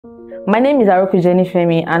My name is Aroku Jenny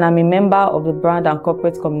Femi and I'm a member of the Brand and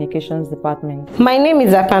Corporate Communications Department. My name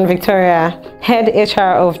is Apan Victoria, Head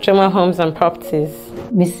HR of Jomav Homes and Properties.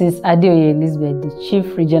 Mrs. Adeoye Elizabeth, the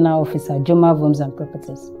Chief Regional Officer, Jomav Homes and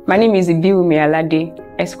Properties. My name is Ibiwumi Alade,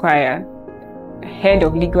 Esquire, Head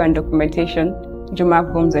of Legal and Documentation,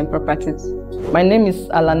 Jomav Homes and Properties. My name is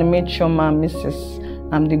Alanime Chioma, Mrs.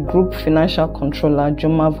 I'm the Group Financial Controller,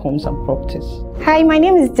 Jomav Homes and Properties. Hi, my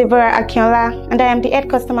name is Deborah Akinola, and I am the Head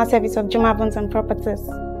Customer Service of Jomav Homes and Properties.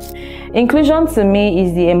 Inclusion to me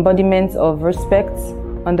is the embodiment of respect,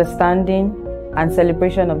 understanding, and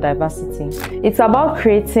celebration of diversity. It's about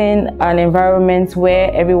creating an environment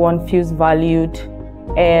where everyone feels valued,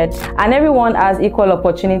 heard, and everyone has equal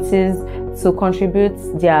opportunities to contribute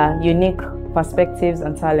their unique perspectives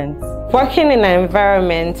and talents. Working in an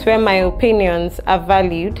environment where my opinions are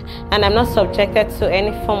valued and I'm not subjected to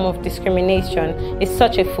any form of discrimination is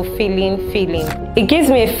such a fulfilling feeling. It gives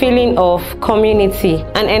me a feeling of community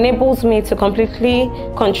and enables me to completely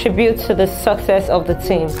contribute to the success of the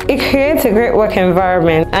team. It creates a great work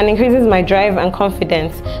environment and increases my drive and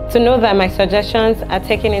confidence to know that my suggestions are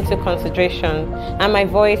taken into consideration and my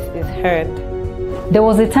voice is heard. There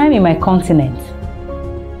was a time in my continent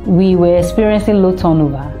we were experiencing low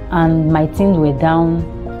turnover and my teams were down,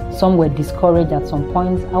 some were discouraged at some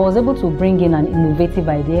point. I was able to bring in an innovative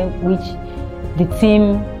idea which the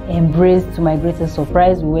team embraced to my greatest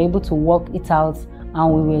surprise. We were able to work it out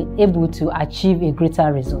and we were able to achieve a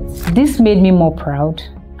greater result. This made me more proud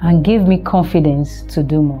and gave me confidence to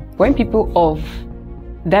do more. When people of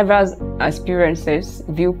diverse experiences,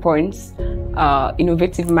 viewpoints,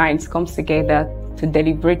 innovative minds comes together to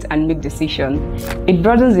deliberate and make decisions, it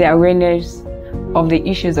broadens the awareness of the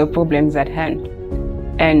issues or problems at hand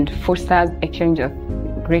and fosters exchange of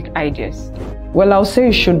great ideas. Well, I'll say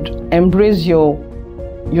you should embrace your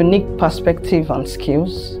unique perspective and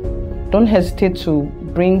skills. Don't hesitate to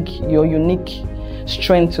bring your unique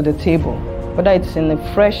strength to the table, whether it's in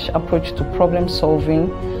a fresh approach to problem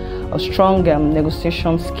solving, a strong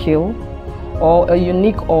negotiation skill, or a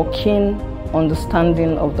unique or keen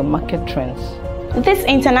understanding of the market trends. This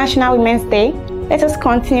International Women's Day, let us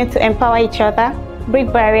continue to empower each other,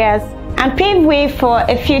 break barriers, and pave way for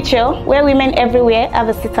a future where women everywhere have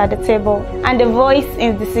a seat at the table and a voice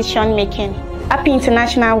in decision making. Happy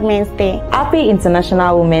International Women's Day. Happy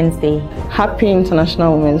International Women's Day. Happy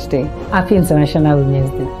International Women's Day. Happy International Women's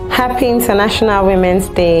Day. Happy International Women's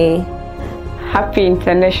Day. Happy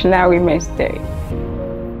International Women's Day.